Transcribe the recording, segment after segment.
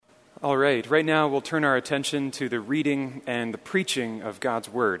All right now we'll turn our attention to the reading and the preaching of God's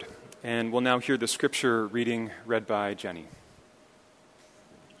Word. And we'll now hear the scripture reading read by Jenny.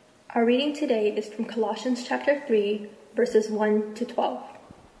 Our reading today is from Colossians chapter 3, verses 1 to 12.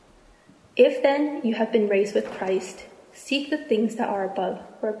 If then you have been raised with Christ, seek the things that are above,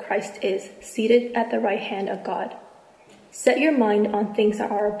 where Christ is, seated at the right hand of God. Set your mind on things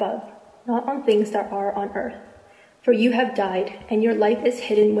that are above, not on things that are on earth. For you have died, and your life is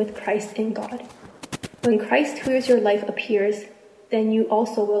hidden with Christ in God. When Christ, who is your life, appears, then you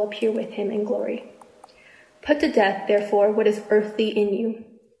also will appear with him in glory. Put to death, therefore, what is earthly in you: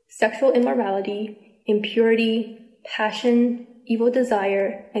 sexual immorality, impurity, passion, evil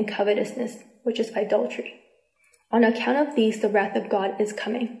desire, and covetousness, which is idolatry. On account of these, the wrath of God is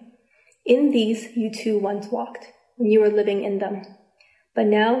coming. In these you too once walked, when you were living in them. But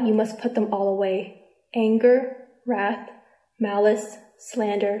now you must put them all away: anger, wrath, malice,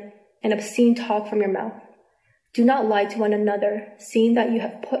 slander, and obscene talk from your mouth. Do not lie to one another, seeing that you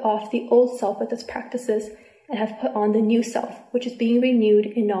have put off the old self with its practices and have put on the new self, which is being renewed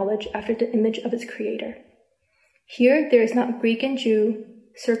in knowledge after the image of its creator. Here there is not Greek and Jew,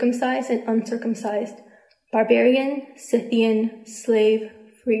 circumcised and uncircumcised, barbarian, Scythian, slave,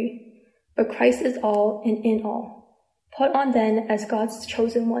 free, but Christ is all and in all. Put on then, as God's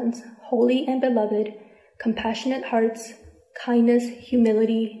chosen ones, holy and beloved, compassionate hearts, kindness,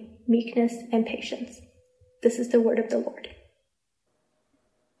 humility, meekness, and patience. This is the word of the Lord.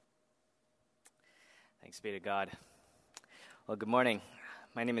 Thanks be to God. Well, good morning.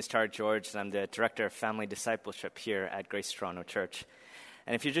 My name is Tara George, and I'm the Director of Family Discipleship here at Grace Toronto Church.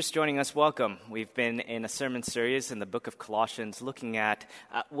 And if you're just joining us, welcome. We've been in a sermon series in the book of Colossians looking at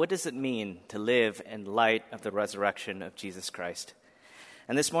what does it mean to live in light of the resurrection of Jesus Christ.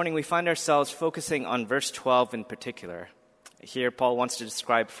 And this morning we find ourselves focusing on verse 12 in particular. Here Paul wants to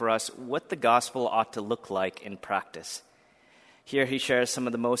describe for us what the gospel ought to look like in practice. Here he shares some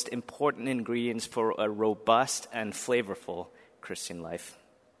of the most important ingredients for a robust and flavorful Christian life.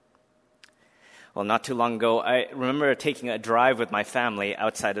 Well, not too long ago, I remember taking a drive with my family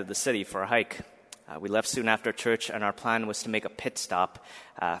outside of the city for a hike. We left soon after church, and our plan was to make a pit stop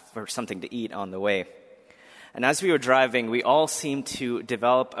for something to eat on the way. And as we were driving, we all seemed to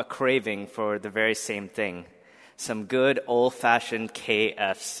develop a craving for the very same thing: some good old-fashioned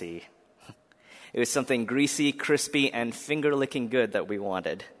KFC. It was something greasy, crispy, and finger-licking good that we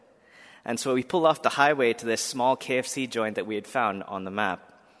wanted. And so we pulled off the highway to this small KFC joint that we had found on the map.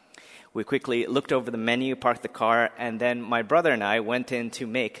 We quickly looked over the menu, parked the car, and then my brother and I went in to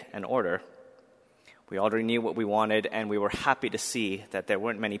make an order. We already knew what we wanted, and we were happy to see that there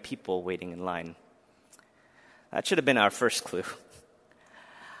weren't many people waiting in line. That should have been our first clue.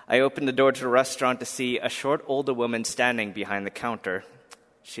 I opened the door to the restaurant to see a short older woman standing behind the counter.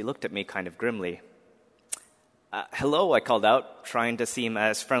 She looked at me kind of grimly. Hello, I called out, trying to seem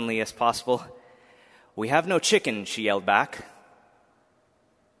as friendly as possible. We have no chicken, she yelled back.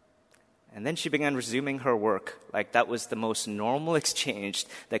 And then she began resuming her work like that was the most normal exchange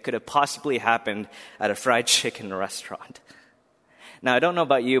that could have possibly happened at a fried chicken restaurant. Now, I don't know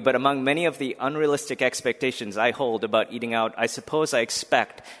about you, but among many of the unrealistic expectations I hold about eating out, I suppose I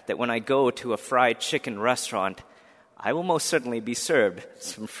expect that when I go to a fried chicken restaurant, I will most certainly be served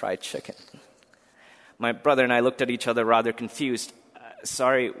some fried chicken. My brother and I looked at each other rather confused.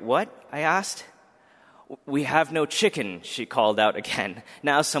 Sorry, what? I asked. We have no chicken, she called out again,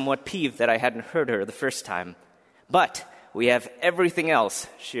 now somewhat peeved that I hadn't heard her the first time. But we have everything else,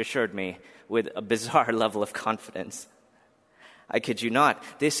 she assured me with a bizarre level of confidence. I kid you not,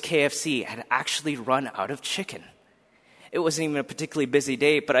 this KFC had actually run out of chicken. It wasn't even a particularly busy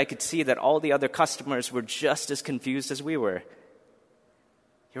day, but I could see that all the other customers were just as confused as we were.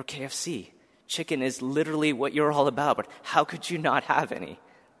 Your KFC. Chicken is literally what you're all about, but how could you not have any?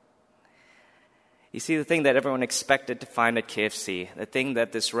 You see, the thing that everyone expected to find at KFC, the thing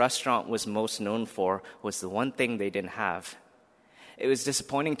that this restaurant was most known for, was the one thing they didn't have. It was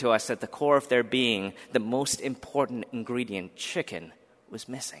disappointing to us that the core of their being, the most important ingredient, chicken, was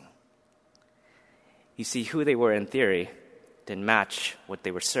missing. You see, who they were in theory didn't match what they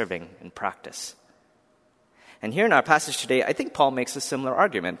were serving in practice. And here in our passage today, I think Paul makes a similar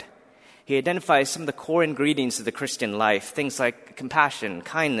argument. He identifies some of the core ingredients of the Christian life, things like compassion,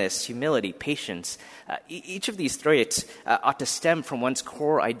 kindness, humility, patience. Each of these traits ought to stem from one's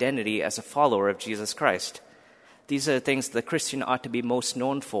core identity as a follower of Jesus Christ. These are the things the Christian ought to be most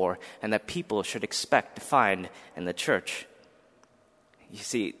known for and that people should expect to find in the church. You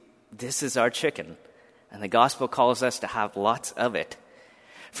see, this is our chicken, and the gospel calls us to have lots of it.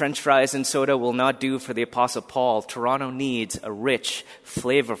 French fries and soda will not do for the Apostle Paul. Toronto needs a rich,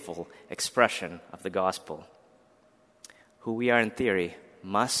 flavorful expression of the gospel. Who we are in theory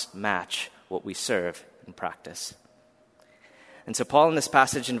must match what we serve in practice. And so Paul in this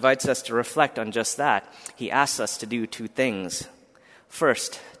passage invites us to reflect on just that. He asks us to do two things.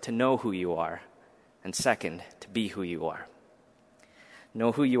 First, to know who you are. And second, to be who you are.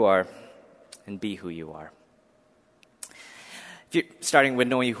 Know who you are and be who you are. Starting with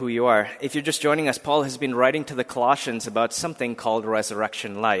knowing who you are, if you're just joining us, Paul has been writing to the Colossians about something called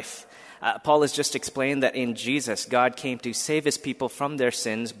resurrection life. Paul has just explained that in Jesus, God came to save his people from their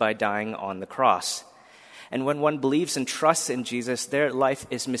sins by dying on the cross. And when one believes and trusts in Jesus, their life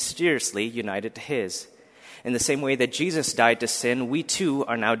is mysteriously united to his. In the same way that Jesus died to sin, we too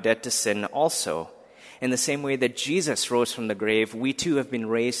are now dead to sin also. In the same way that Jesus rose from the grave, we too have been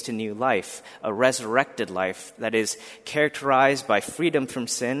raised to new life, a resurrected life that is characterized by freedom from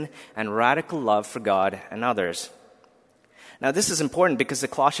sin and radical love for God and others. Now, this is important because the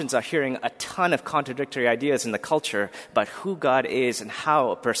Colossians are hearing a ton of contradictory ideas in the culture about who God is and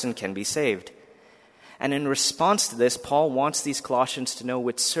how a person can be saved. And in response to this, Paul wants these Colossians to know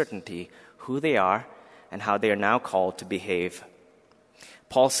with certainty who they are and how they are now called to behave.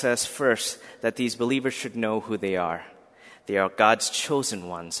 Paul says first that these believers should know who they are. They are God's chosen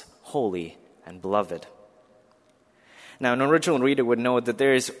ones, holy and beloved. Now, an original reader would know that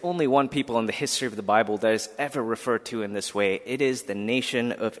there is only one people in the history of the Bible that is ever referred to in this way. It is the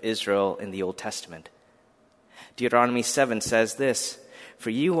nation of Israel in the Old Testament. Deuteronomy 7 says this, "For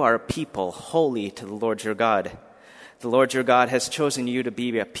you are a people holy to the Lord your God. The Lord your God has chosen you to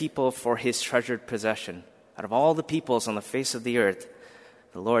be a people for his treasured possession. Out of all the peoples on the face of the earth,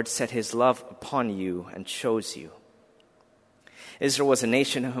 the Lord set his love upon you and chose you." Israel was a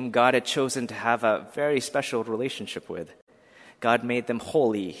nation whom God had chosen to have a very special relationship with. God made them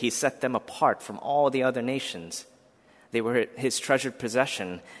holy. He set them apart from all the other nations. They were his treasured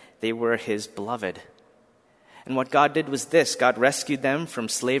possession. They were his beloved. And what God did was this. God rescued them from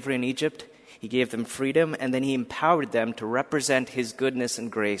slavery in Egypt. He gave them freedom, and then he empowered them to represent his goodness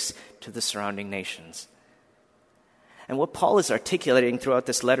and grace to the surrounding nations. And what Paul is articulating throughout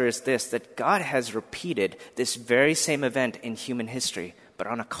this letter is this, that God has repeated this very same event in human history, but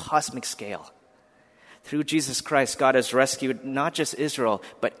on a cosmic scale. Through Jesus Christ, God has rescued not just Israel,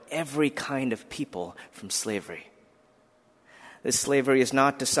 but every kind of people from slavery. This slavery is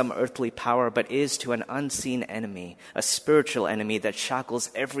not to some earthly power, but is to an unseen enemy, a spiritual enemy that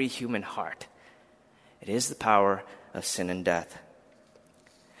shackles every human heart. It is the power of sin and death.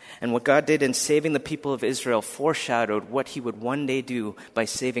 And what God did in saving the people of Israel foreshadowed what he would one day do by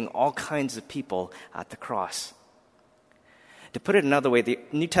saving all kinds of people at the cross. To put it another way, the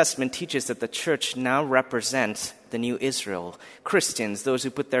New Testament teaches that the church now represents the new Israel. Christians, those who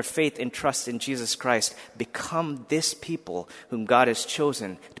put their faith and trust in Jesus Christ, become this people whom God has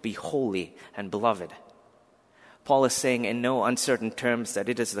chosen to be holy and beloved. Paul is saying in no uncertain terms that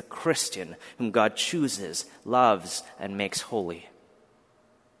it is the Christian whom God chooses, loves, and makes holy.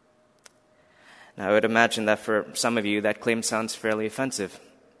 Now, I would imagine that for some of you, that claim sounds fairly offensive.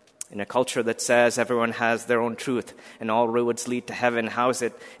 In a culture that says everyone has their own truth and all roads lead to heaven,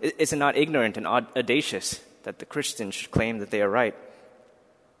 is it not ignorant and audacious that the Christians should claim that they are right?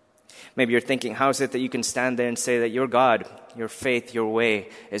 Maybe you're thinking, how is it that you can stand there and say that your God, your faith, your way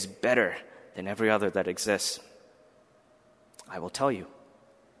is better than every other that exists? I will tell you.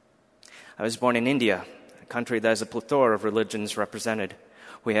 I was born in India, a country that has a plethora of religions represented.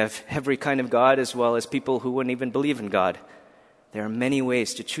 We have every kind of God as well as people who wouldn't even believe in God. There are many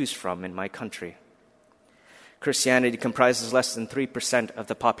ways to choose from in my country. Christianity comprises less than 3% of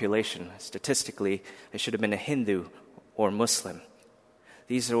the population. Statistically, it should have been a Hindu or Muslim.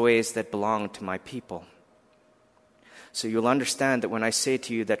 These are ways that belong to my people. So you'll understand that when I say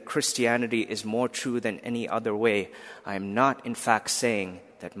to you that Christianity is more true than any other way, I am not in fact saying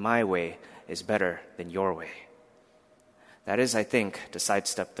that my way is better than your way. That is, I think, to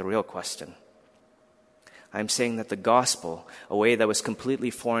sidestep the real question. I'm saying that the gospel, a way that was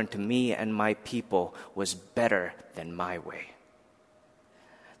completely foreign to me and my people, was better than my way.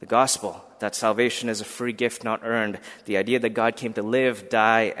 The gospel, that salvation is a free gift not earned, the idea that God came to live,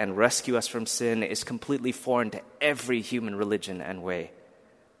 die, and rescue us from sin is completely foreign to every human religion and way.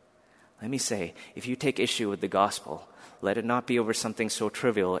 Let me say, if you take issue with the gospel, let it not be over something so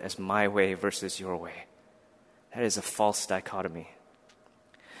trivial as my way versus your way. That is a false dichotomy.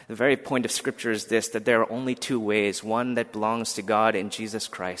 The very point of Scripture is this, that there are only two ways, one that belongs to God in Jesus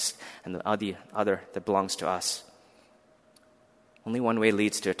Christ and the other that belongs to us. Only one way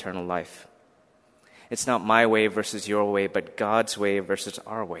leads to eternal life. It's not my way versus your way, but God's way versus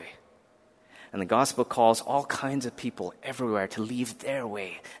our way. And the gospel calls all kinds of people everywhere to leave their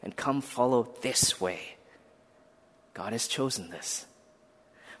way and come follow this way. God has chosen this.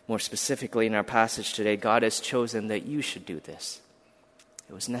 More specifically, in our passage today, God has chosen that you should do this.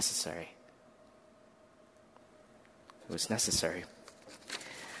 It was necessary. It was necessary.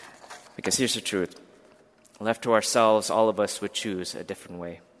 Because here's the truth. Left to ourselves, all of us would choose a different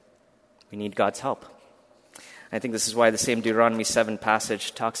way. We need God's help. I think this is why the same Deuteronomy 7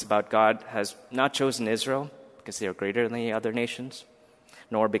 passage talks about God has not chosen Israel because they are greater than the other nations,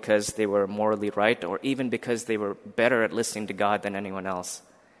 nor because they were morally right, or even because they were better at listening to God than anyone else.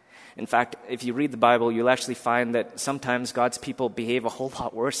 In fact, if you read the Bible, you'll actually find that sometimes God's people behave a whole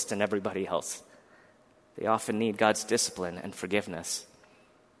lot worse than everybody else. They often need God's discipline and forgiveness.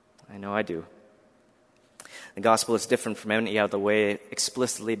 I know I do. The gospel is different from any other way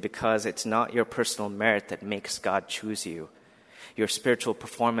explicitly because it's not your personal merit that makes God choose you. Your spiritual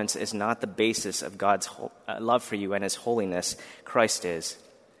performance is not the basis of God's love for you and His holiness. Christ is.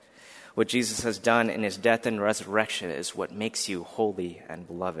 What Jesus has done in His death and resurrection is what makes you holy and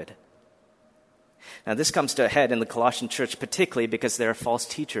beloved. Now, this comes to a head in the Colossian church, particularly because there are false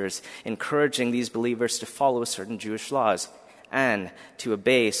teachers encouraging these believers to follow certain Jewish laws and to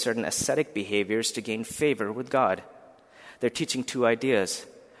obey certain ascetic behaviors to gain favor with God. They're teaching two ideas.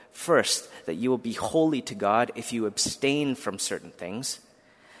 First, that you will be holy to God if you abstain from certain things.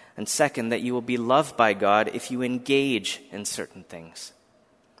 And second, that you will be loved by God if you engage in certain things.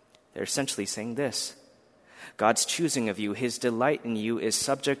 They're essentially saying this: God's choosing of you, His delight in you, is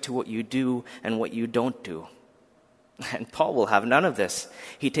subject to what you do and what you don't do. And Paul will have none of this.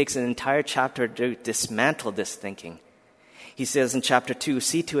 He takes an entire chapter to dismantle this thinking. He says in chapter 2,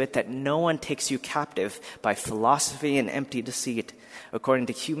 "See to it that no one takes you captive by philosophy and empty deceit, according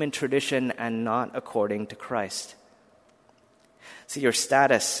to human tradition and not according to Christ." See, your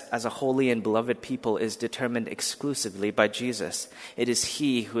status as a holy and beloved people is determined exclusively by Jesus. It is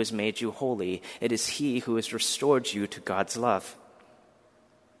He who has made you holy. It is He who has restored you to God's love.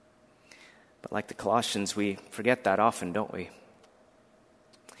 But like the Colossians, we forget that often, don't we?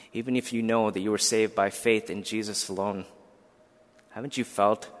 Even if you know that you were saved by faith in Jesus alone, haven't you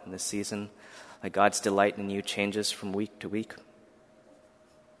felt in this season like God's delight in you changes from week to week?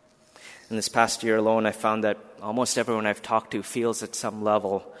 In this past year alone, I found that almost everyone I've talked to feels at some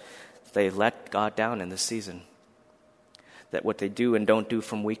level they let God down in this season. That what they do and don't do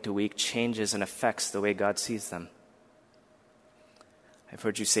from week to week changes and affects the way God sees them. I've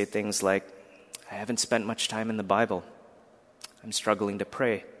heard you say things like, "I haven't spent much time in the Bible. I'm struggling to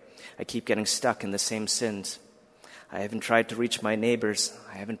pray. I keep getting stuck in the same sins. I haven't tried to reach my neighbors.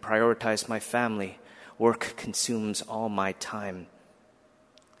 I haven't prioritized my family. Work consumes all my time.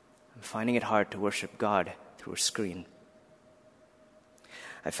 I'm finding it hard to worship God through a screen."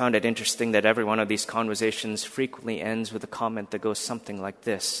 I found it interesting that every one of these conversations frequently ends with a comment that goes something like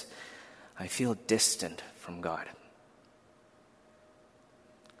this: "I feel distant from God."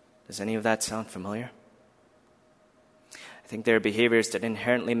 Does any of that sound familiar? I think there are behaviors that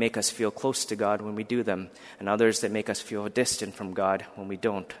inherently make us feel close to God when we do them, and others that make us feel distant from God when we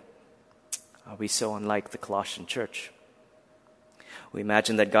don't. Are we so unlike the Colossian church? We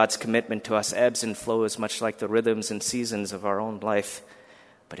imagine that God's commitment to us ebbs and flows much like the rhythms and seasons of our own life.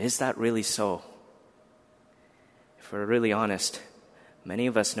 But is that really so? If we're really honest, many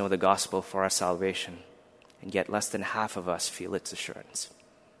of us know the gospel for our salvation, and yet less than half of us feel its assurance.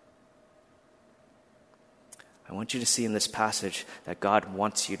 I want you to see in this passage that God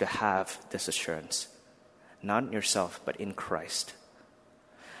wants you to have this assurance, not in yourself, but in Christ.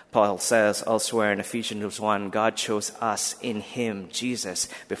 Paul says elsewhere in Ephesians 1, God chose us in Him, Jesus,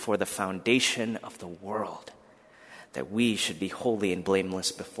 before the foundation of the world, that we should be holy and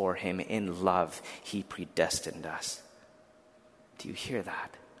blameless before Him. In love, He predestined us. Do you hear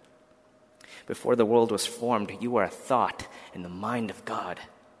that? Before the world was formed, you were a thought in the mind of God.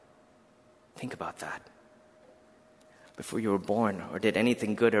 Think about that. Before you were born or did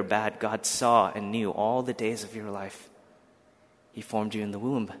anything good or bad, God saw and knew all the days of your life. He formed you in the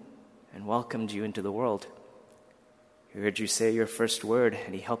womb and welcomed you into the world. He heard you say your first word,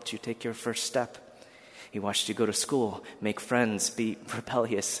 and He helped you take your first step. He watched you go to school, make friends, be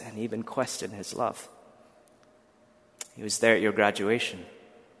rebellious, and even question His love. He was there at your graduation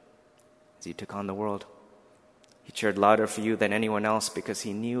as you took on the world. He cheered louder for you than anyone else because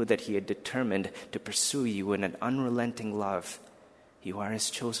He knew that He had determined to pursue you in an unrelenting love. You are His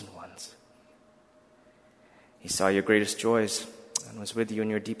chosen ones. He saw your greatest joys and was with you in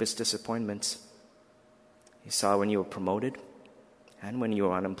your deepest disappointments. He saw when you were promoted and when you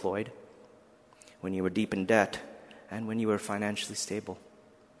were unemployed, when you were deep in debt, and when you were financially stable,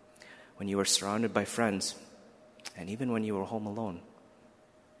 when you were surrounded by friends, and even when you were home alone.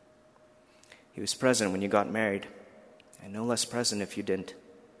 He was present when you got married, and no less present if you didn't.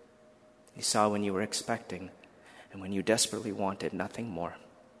 He saw when you were expecting, and when you desperately wanted nothing more.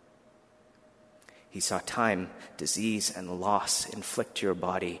 He saw time, disease, and loss inflict your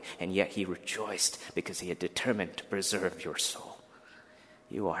body, and yet he rejoiced because he had determined to preserve your soul.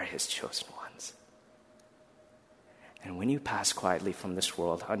 You are his chosen ones. And when you pass quietly from this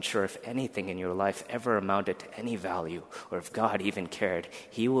world, unsure if anything in your life ever amounted to any value, or if God even cared,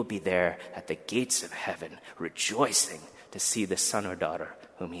 he will be there at the gates of heaven, rejoicing to see the son or daughter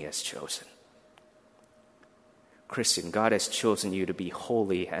whom he has chosen. Christian, God has chosen you to be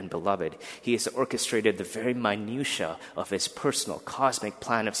holy and beloved. He has orchestrated the very minutiae of his personal cosmic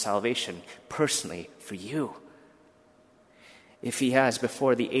plan of salvation personally for you. If he has,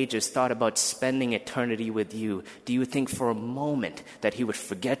 before the ages, thought about spending eternity with you, do you think for a moment that he would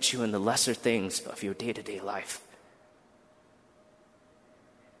forget you in the lesser things of your day-to-day life?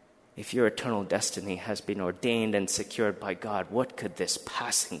 If your eternal destiny has been ordained and secured by God, what could this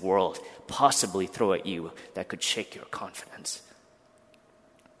passing world possibly throw at you that could shake your confidence?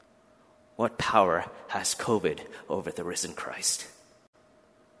 What power has COVID over the risen Christ?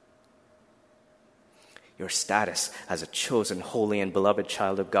 Your status as a chosen, holy, and beloved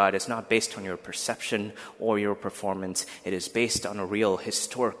child of God is not based on your perception or your performance. It is based on a real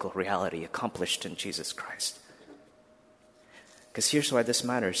historical reality accomplished in Jesus Christ. Because here's why this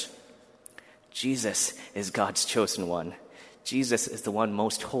matters. Jesus is God's chosen one. Jesus is the one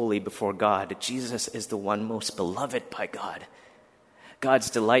most holy before God. Jesus is the one most beloved by God.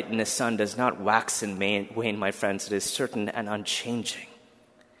 God's delight in his Son does not wax and wane, my friends. It is certain and unchanging.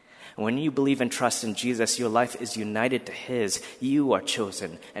 When you believe and trust in Jesus, your life is united to his. You are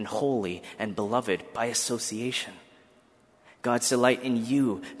chosen and holy and beloved by association. God's delight in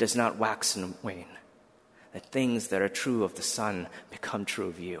you does not wax and wane. The things that are true of the Son become true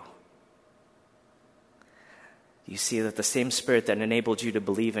of you. You see that the same Spirit that enabled you to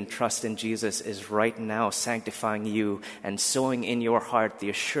believe and trust in Jesus is right now sanctifying you and sowing in your heart the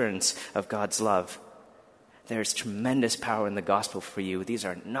assurance of God's love. There's tremendous power in the gospel for you. These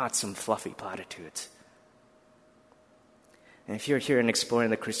are not some fluffy platitudes. And if you're here and exploring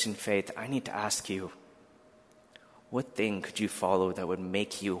the Christian faith, I need to ask you, what thing could you follow that would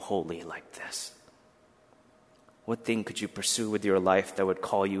make you holy like this? What thing could you pursue with your life that would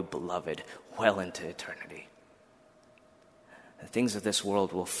call you beloved well into eternity? The things of this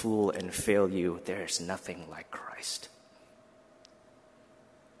world will fool and fail you. There is nothing like Christ.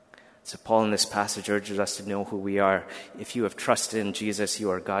 So Paul in this passage urges us to know who we are. If you have trusted in Jesus, you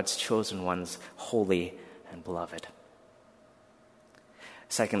are God's chosen ones, holy and beloved.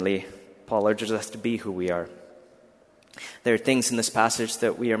 Secondly, Paul urges us to be who we are. There are things in this passage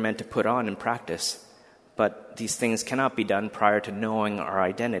that we are meant to put on and practice, but these things cannot be done prior to knowing our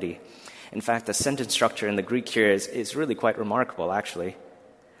identity. In fact, the sentence structure in the Greek here is really quite remarkable, actually.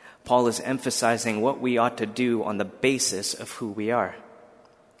 Paul is emphasizing what we ought to do on the basis of who we are.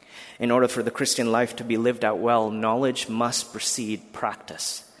 In order for the Christian life to be lived out well, knowledge must precede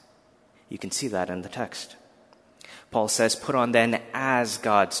practice. You can see that in the text. Paul says, put on then as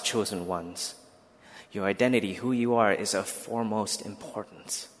God's chosen ones. Your identity, who you are, is of foremost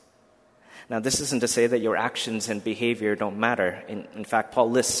importance. Now, this isn't to say that your actions and behavior don't matter. In fact, Paul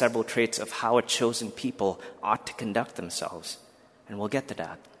lists several traits of how a chosen people ought to conduct themselves, and we'll get to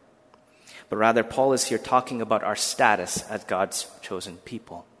that. But rather, Paul is here talking about our status as God's chosen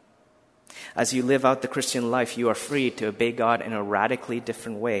people. As you live out the Christian life, you are free to obey God in a radically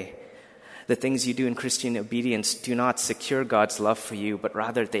different way. The things you do in Christian obedience do not secure God's love for you, but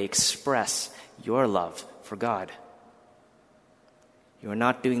rather they express your love for God. You are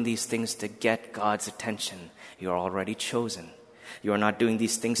not doing these things to get God's attention. You are already chosen. You are not doing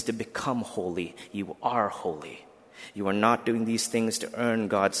these things to become holy. You are holy. You are not doing these things to earn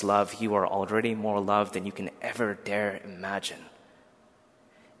God's love. You are already more loved than you can ever dare imagine.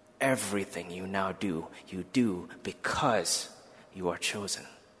 Everything you now do, you do because you are chosen.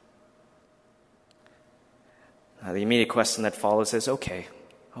 Now, the immediate question that follows is, okay,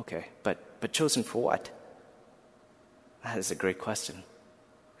 but chosen for what? That is a great question.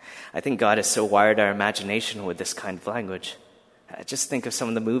 I think God has so wired our imagination with this kind of language. Just think of some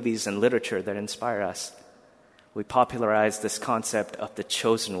of the movies and literature that inspire us. We popularized this concept of the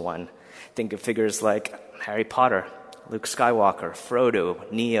chosen one. Think of figures like Harry Potter, Luke Skywalker,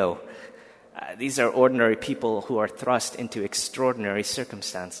 Frodo, Neo. These are ordinary people who are thrust into extraordinary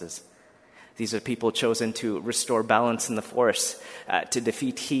circumstances. These are people chosen to restore balance in the force, to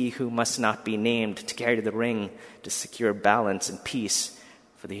defeat he who must not be named, to carry the ring, to secure balance and peace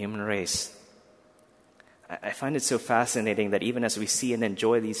for the human race. I find it so fascinating that even as we see and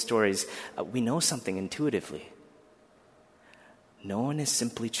enjoy these stories, we know something intuitively. No one is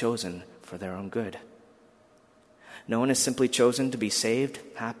simply chosen for their own good. No one is simply chosen to be saved,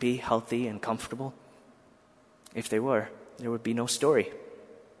 happy, healthy, and comfortable. If they were, there would be no story.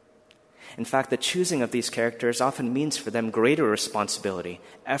 In fact, the choosing of these characters often means for them greater responsibility,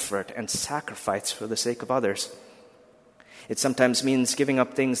 effort, and sacrifice for the sake of others. It sometimes means giving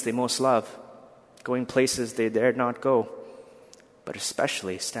up things they most love, going places they dare not go, but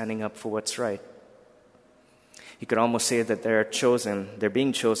especially standing up for what's right. You could almost say that they're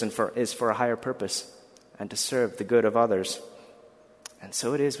being chosen for a higher purpose and to serve the good of others. And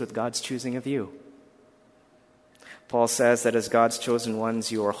so it is with God's choosing of you. Paul says that as God's chosen ones,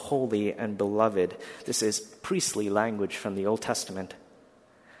 you are holy and beloved. This is priestly language from the Old Testament.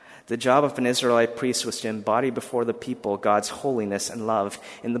 The job of an Israelite priest was to embody before the people God's holiness and love.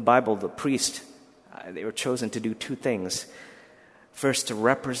 In the Bible, the priest, they were chosen to do two things. First, to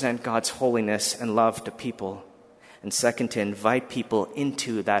represent God's holiness and love to people. And second, to invite people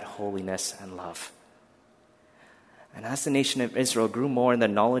into that holiness and love. And as the nation of Israel grew more in the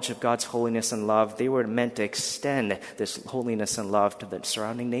knowledge of God's holiness and love, they were meant to extend this holiness and love to the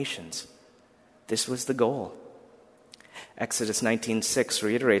surrounding nations. This was the goal. Exodus 19:6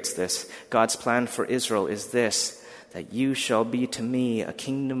 reiterates this. God's plan for Israel is this, that you shall be to me a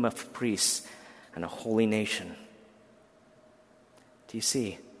kingdom of priests and a holy nation. Do you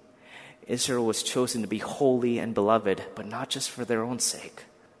see? Israel was chosen to be holy and beloved, but not just for their own sake.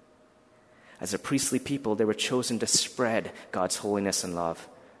 As a priestly people, they were chosen to spread God's holiness and love.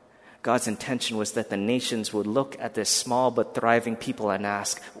 God's intention was that the nations would look at this small but thriving people and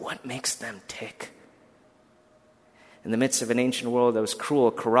ask, what makes them tick? In the midst of an ancient world that was cruel,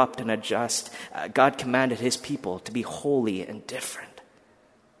 corrupt, and unjust, God commanded his people to be holy and different.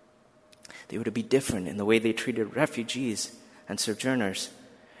 They were to be different in the way they treated refugees and sojourners,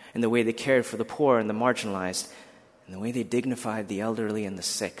 in the way they cared for the poor and the marginalized, in the way they dignified the elderly and the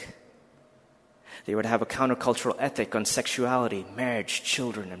sick. They were to have a countercultural ethic on sexuality, marriage,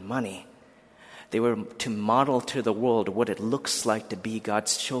 children, and money. They were to model to the world what it looks like to be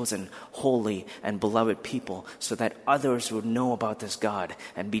God's chosen, holy, and beloved people so that others would know about this God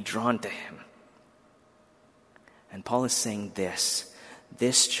and be drawn to him. And Paul is saying this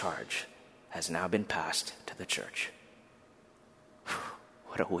charge has now been passed to the church.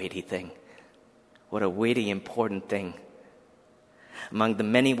 What a weighty thing. What a weighty, important thing. Among the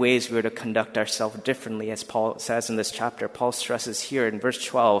many ways we are to conduct ourselves differently, as Paul says in this chapter, Paul stresses here in verse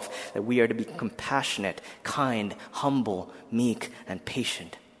 12 that we are to be compassionate, kind, humble, meek, and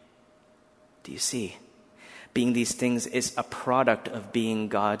patient. Do you see? Being these things is a product of being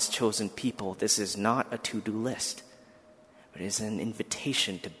God's chosen people. This is not a to-do list, but it is an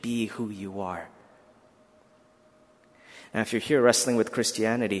invitation to be who you are. Now, if you're here wrestling with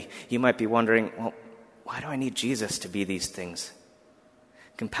Christianity, you might be wondering, well, why do I need Jesus to be these things?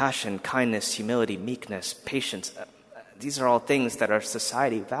 Compassion, kindness, humility, meekness, patience. These are all things that our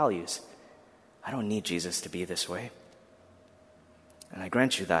society values. I don't need Jesus to be this way. And I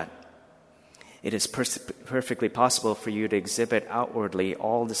grant you that. It is perfectly possible for you to exhibit outwardly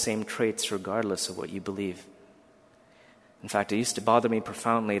all the same traits regardless of what you believe. In fact, it used to bother me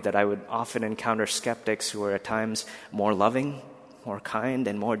profoundly that I would often encounter skeptics who were at times more loving, more kind,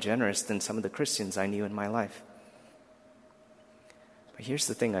 and more generous than some of the Christians I knew in my life. But here's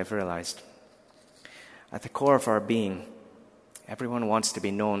the thing I've realized. At the core of our being, everyone wants to be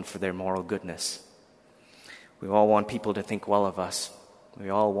known for their moral goodness. We all want people to think well of us. We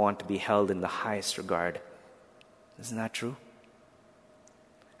all want to be held in the highest regard. Isn't that true?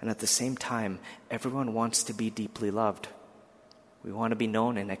 And at the same time, everyone wants to be deeply loved. We want to be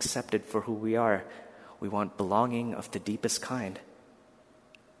known and accepted for who we are. We want belonging of the deepest kind.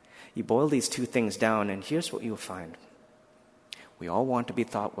 You boil these two things down, and here's what you'll find. We all want to be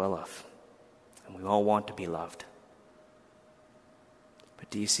thought well of, and we all want to be loved. But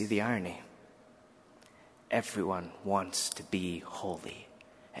do you see the irony? Everyone wants to be holy,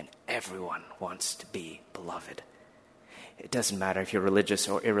 and everyone wants to be beloved. It doesn't matter if you're religious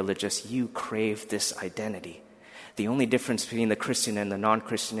or irreligious, you crave this identity. The only difference between the Christian and the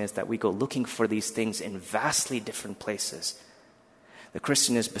non-Christian is that we go looking for these things in vastly different places. The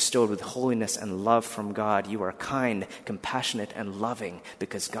Christian is bestowed with holiness and love from God. You are kind, compassionate, and loving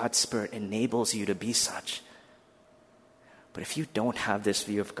because God's Spirit enables you to be such. But if you don't have this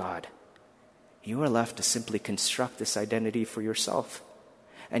view of God, you are left to simply construct this identity for yourself.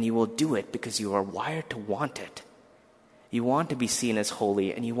 and you will do it because you are wired to want it. You want to be seen as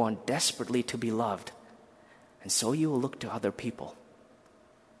holy, and you want desperately to be loved. And so you will look to other people.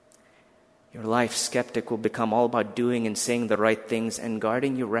 Your life skeptic will become all about doing and saying the right things and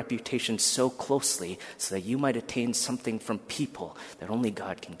guarding your reputation so closely so that you might attain something from people that only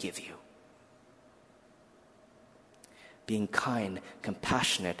God can give you. Being kind,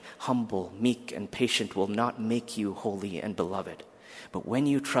 compassionate, humble, meek, and patient will not make you holy and beloved. But when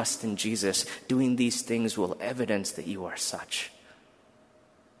you trust in Jesus, doing these things will evidence that you are such.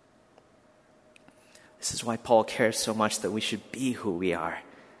 This is why Paul cares so much that we should be who we are.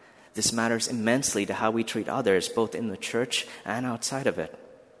 This matters immensely to how we treat others, both in the church and outside of it.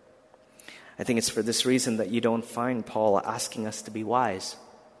 I think it's for this reason that you don't find Paul asking us to be wise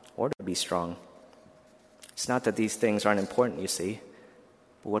or to be strong. It's not that these things aren't important, you see.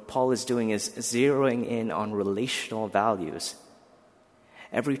 But what Paul is doing is zeroing in on relational values.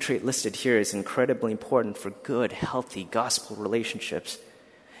 Every trait listed here is incredibly important for good, healthy gospel relationships.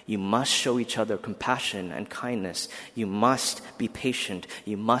 You must show each other compassion and kindness. You must be patient.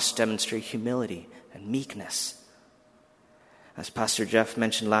 You must demonstrate humility and meekness. As Pastor Jeff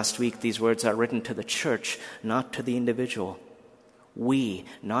mentioned last week, these words are written to the church, not to the individual. We,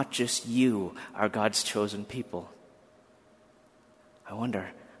 not just you, are God's chosen people. I wonder,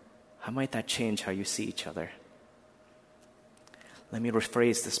 how might that change how you see each other? Let me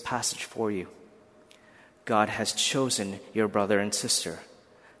rephrase this passage for you. God has chosen your brother and sister.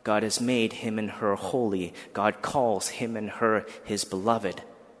 God has made him and her holy. God calls him and her his beloved.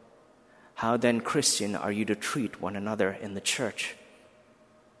 How then, Christian, are you to treat one another in the church?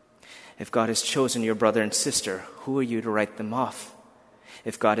 If God has chosen your brother and sister, who are you to write them off?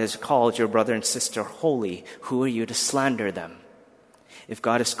 If God has called your brother and sister holy, who are you to slander them? If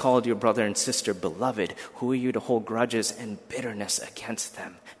God has called your brother and sister beloved, who are you to hold grudges and bitterness against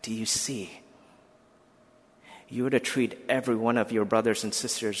them? Do you see? You are to treat every one of your brothers and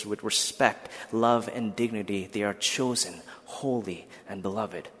sisters with respect, love, and dignity. They are chosen, holy, and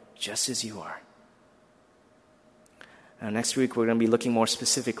beloved, just as you are. Now, next week, we're going to be looking more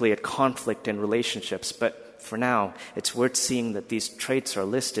specifically at conflict in relationships, but for now, it's worth seeing that these traits are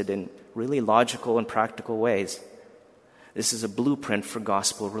listed in really logical and practical ways. This is a blueprint for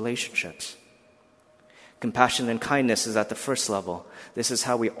gospel relationships. Compassion and kindness is at the first level. This is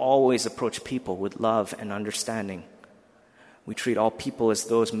how we always approach people, with love and understanding. We treat all people as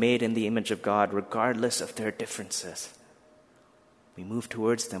those made in the image of God, regardless of their differences. We move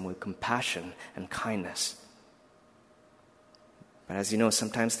towards them with compassion and kindness. But as you know,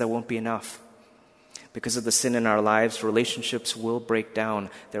 sometimes that won't be enough. Because of the sin in our lives, relationships will break down.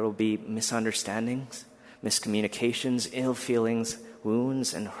 There will be misunderstandings, miscommunications, ill feelings,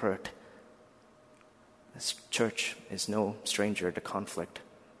 wounds, and hurt. This church is no stranger to conflict.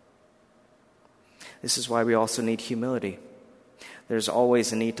 This is why we also need humility. There's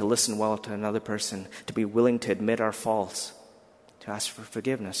always a need to listen well to another person, to be willing to admit our faults, to ask for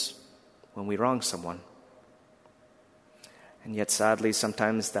forgiveness when we wrong someone. And yet, sadly,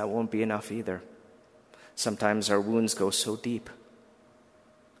 sometimes that won't be enough either. Sometimes our wounds go so deep,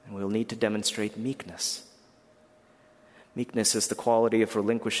 and we'll need to demonstrate meekness. Meekness is the quality of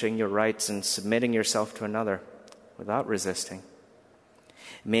relinquishing your rights and submitting yourself to another without resisting.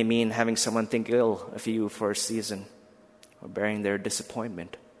 It may mean having someone think ill of you for a season, or bearing their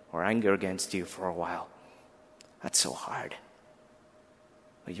disappointment or anger against you for a while. That's so hard.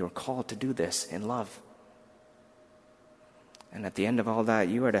 But you're called to do this in love. And at the end of all that,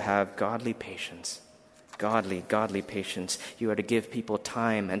 you are to have godly patience. Godly patience. You are to give people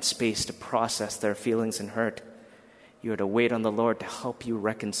time and space to process their feelings and hurt. You are to wait on the Lord to help you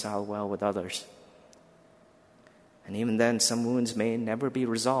reconcile well with others. And even then, some wounds may never be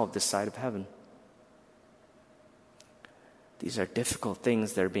resolved this side of heaven. These are difficult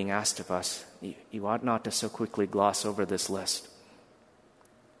things that are being asked of us. You ought not to so quickly gloss over this list.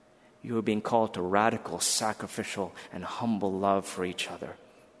 You are being called to radical, sacrificial, and humble love for each other.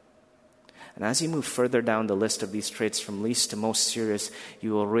 And as you move further down the list of these traits from least to most serious,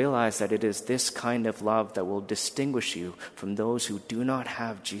 you will realize that it is this kind of love that will distinguish you from those who do not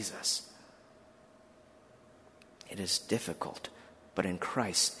have Jesus. It is difficult, but in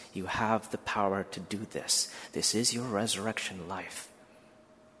Christ you have the power to do this. This is your resurrection life.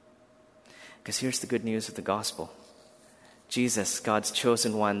 Because here's the good news of the gospel. Jesus, God's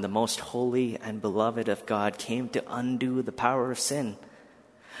chosen one, the most holy and beloved of God, came to undo the power of sin.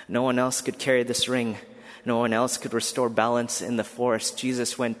 No one else could carry this ring. No one else could restore balance in the forest.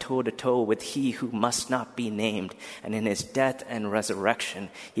 Jesus went toe-to-toe with he who must not be named. And in his death and resurrection,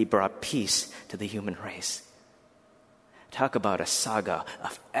 he brought peace to the human race. Talk about a saga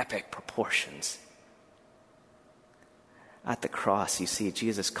of epic proportions. At the cross, you see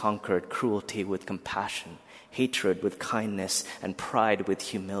Jesus conquered cruelty with compassion, hatred with kindness, and pride with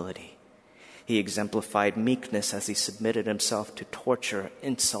humility. He exemplified meekness as he submitted himself to torture,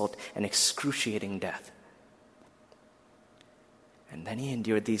 insult, and excruciating death. And then he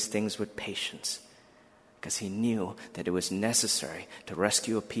endured these things with patience, because he knew that it was necessary to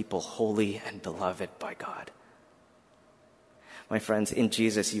rescue a people holy and beloved by God. My friends, in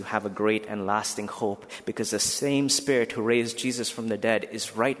Jesus you have a great and lasting hope, because the same Spirit who raised Jesus from the dead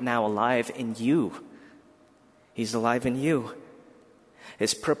is right now alive in you. He's alive in you.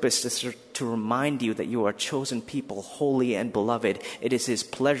 His purpose is to remind you that you are a chosen people, holy and beloved. It is his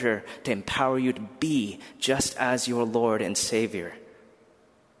pleasure to empower you to be just as your Lord and Savior.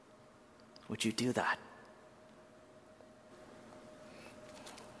 Would you do that?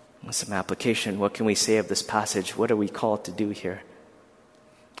 With some application, what can we say of this passage? What are we called to do here?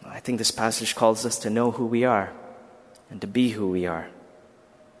 I think this passage calls us to know who we are and to be who we are.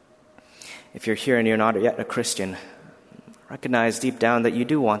 If you're here and you're not yet a Christian, recognize deep down that you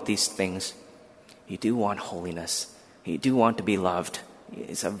do want these things. You do want holiness. You do want to be loved.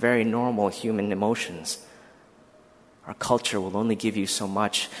 It's a very normal human emotions. Our culture will only give you so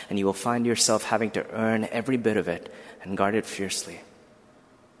much, and you will find yourself having to earn every bit of it and guard it fiercely.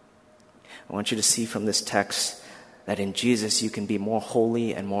 I want you to see from this text that in Jesus you can be more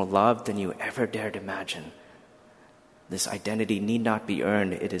holy and more loved than you ever dared imagine. This identity need not be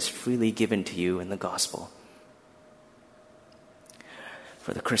earned. It is freely given to you in the gospel.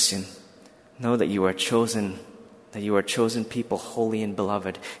 For the Christian, know that you are chosen people, holy and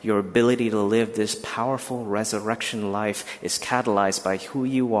beloved. Your ability to live this powerful resurrection life is catalyzed by who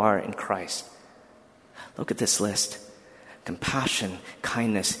you are in Christ. Look at this list: compassion,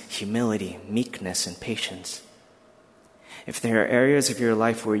 kindness, humility, meekness, and patience. If there are areas of your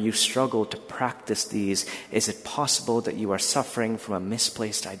life where you struggle to practice these, is it possible that you are suffering from a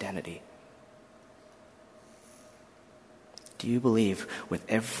misplaced identity? Do you believe with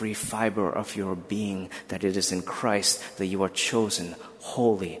every fiber of your being that it is in Christ that you are chosen,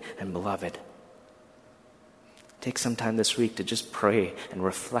 holy, and beloved? Take some time this week to just pray and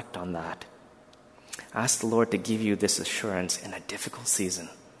reflect on that. Ask the Lord to give you this assurance in a difficult season.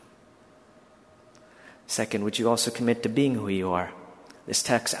 Second, would you also commit to being who you are? This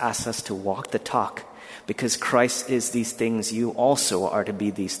text asks us to walk the talk. Because Christ is these things, you also are to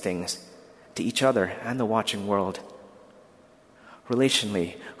be these things to each other and the watching world.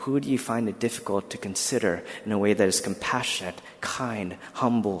 Relationally, who do you find it difficult to consider in a way that is compassionate, kind,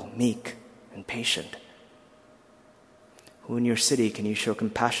 humble, meek, and patient? Who in your city can you show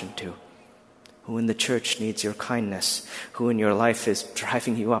compassion to? Who in the church needs your kindness? Who in your life is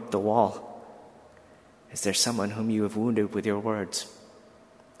driving you up the wall? Is there someone whom you have wounded with your words?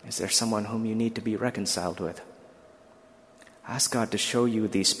 Is there someone whom you need to be reconciled with? Ask God to show you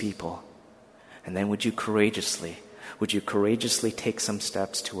these people, and then would you courageously take some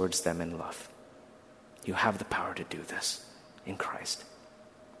steps towards them in love? You have the power to do this in Christ.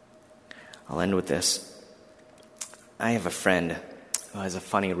 I'll end with this. I have a friend who has a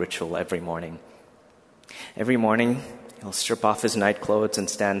funny ritual every morning. Every morning, he'll strip off his night clothes and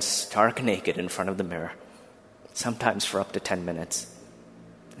stand stark naked in front of the mirror, sometimes for up to 10 minutes.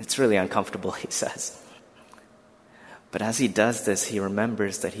 It's really uncomfortable, he says. But as he does this, he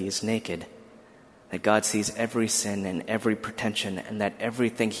remembers that he is naked, that God sees every sin and every pretension, and that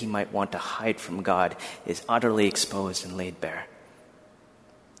everything he might want to hide from God is utterly exposed and laid bare.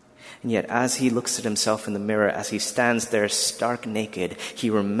 And yet, as he looks at himself in the mirror, as he stands there stark naked, he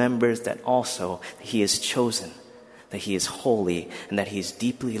remembers that also he is chosen, that he is holy, and that he is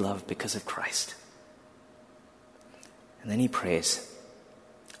deeply loved because of Christ. And then he prays,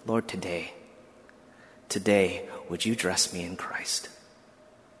 Lord, today, would you dress me in Christ?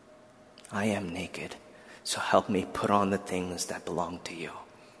 I am naked, so help me put on the things that belong to you.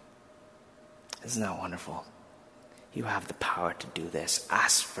 Isn't that wonderful? You have the power to do this.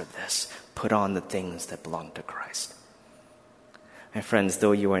 Ask for this. Put on the things that belong to Christ. My friends,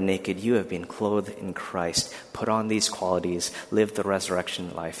 though you are naked, you have been clothed in Christ. Put on these qualities. Live the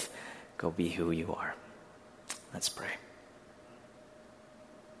resurrection life. Go be who you are. Let's pray.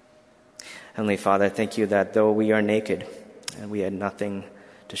 Heavenly Father, thank you that though we are naked and we had nothing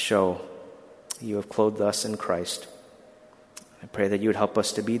to show, you have clothed us in Christ. I pray that you would help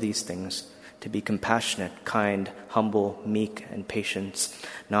us to be these things, to be compassionate, kind, humble, meek, and patient,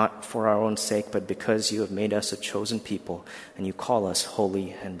 not for our own sake, but because you have made us a chosen people and you call us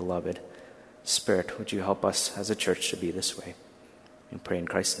holy and beloved. Spirit, would you help us as a church to be this way? We pray in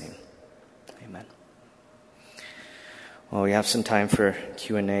Christ's name. Amen. Well, we have some time for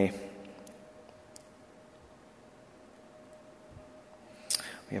Q&A.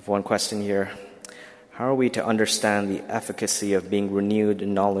 We have one question here. How are we to understand the efficacy of being renewed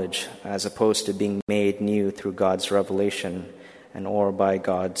in knowledge as opposed to being made new through God's revelation and or by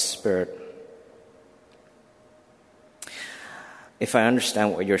God's Spirit? If I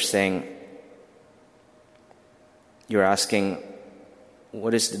understand what you're saying, you're asking,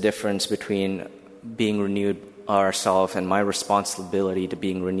 what is the difference between being renewed ourselves and my responsibility to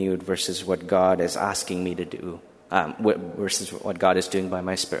being renewed versus what God is asking me to do, versus what God is doing by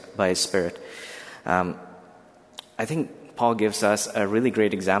His Spirit? I think Paul gives us a really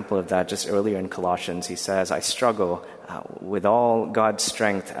great example of that just earlier in Colossians. He says, I struggle with all God's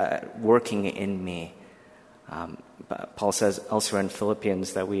strength working in me. Paul says elsewhere in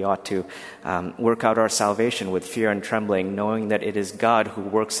Philippians that we ought to work out our salvation with fear and trembling, knowing that it is God who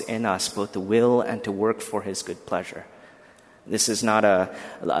works in us both to will and to work for His good pleasure. This is not a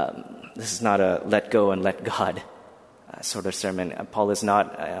let go and let God sort of sermon. Paul is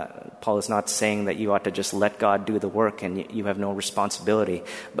not saying that you ought to just let God do the work and you have no responsibility,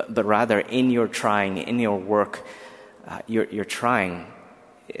 but rather in your trying, in your work, your trying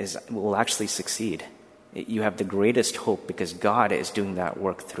will actually succeed. You have the greatest hope because God is doing that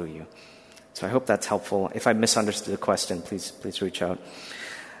work through you. So I hope that's helpful. If I misunderstood the question, please reach out.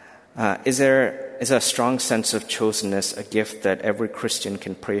 Is a strong sense of chosenness a gift that every Christian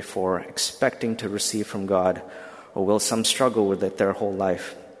can pray for, expecting to receive from God, or will some struggle with it their whole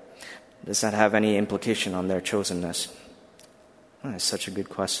life? Does that have any implication on their chosenness? That's such a good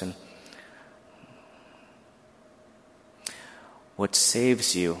question. What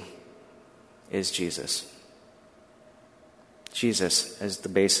saves you is Jesus. Jesus is the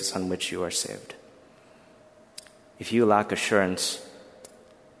basis on which you are saved. If you lack assurance,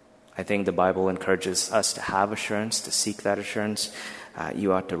 I think the Bible encourages us to have assurance, to seek that assurance.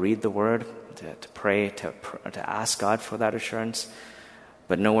 You ought to read the Word, to pray, to ask God for that assurance.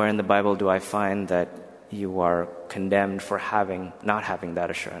 But nowhere in the Bible do I find that you are condemned for not having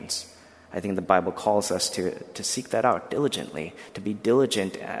that assurance. I think the Bible calls us to seek that out diligently, to be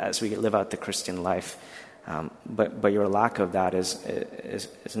diligent as we live out the Christian life. But your lack of that is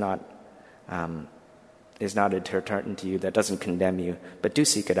not a deterrent to you. That doesn't condemn you. But do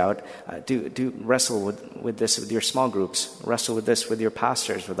seek it out. Do wrestle with this with your small groups. Wrestle with this with your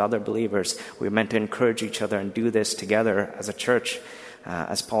pastors, with other believers. We're meant to encourage each other and do this together as a church.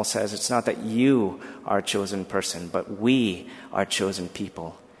 As Paul says, it's not that you are a chosen person, but we are chosen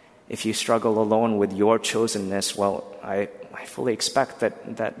people. If you struggle alone with your chosenness, well, I fully expect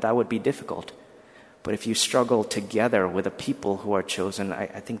that would be difficult. But if you struggle together with a people who are chosen,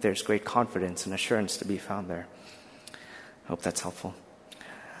 I think there's great confidence and assurance to be found there. I hope that's helpful.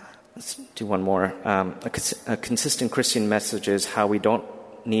 Let's do one more. A consistent Christian message is how we don't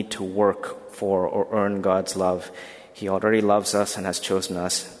need to work for or earn God's love. He already loves us and has chosen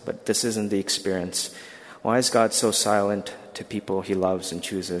us, but this isn't the experience. Why is God so silent to people He loves and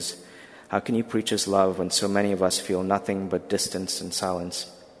chooses? How can you preach His love when so many of us feel nothing but distance and silence?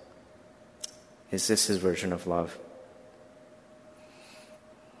 Is this His version of love?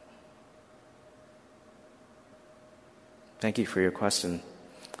 Thank you for your question.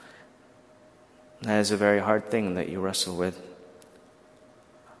 That is a very hard thing that you wrestle with.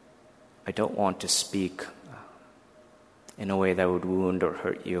 I don't want to speak in a way that would wound or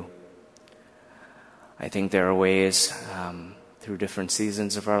hurt you. I think there are ways through different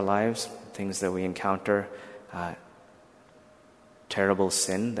seasons of our lives, things that we encounter, terrible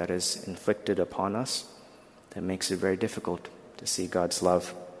sin that is inflicted upon us, that makes it very difficult to see God's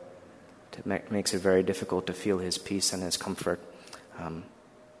love. Makes it very difficult to feel His peace and His comfort.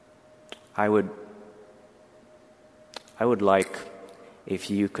 I would like if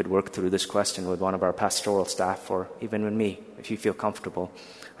you could work through this question with one of our pastoral staff, or even with me, if you feel comfortable.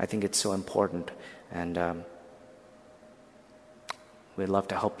 I think it's so important, and we'd love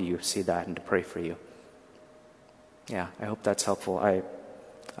to help you see that and to pray for you. Yeah, I hope that's helpful. I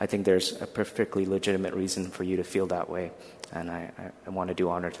think there's a perfectly legitimate reason for you to feel that way, and I want to do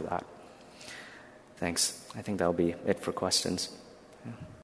honor to that. Thanks. I think that'll be it for questions. Yeah.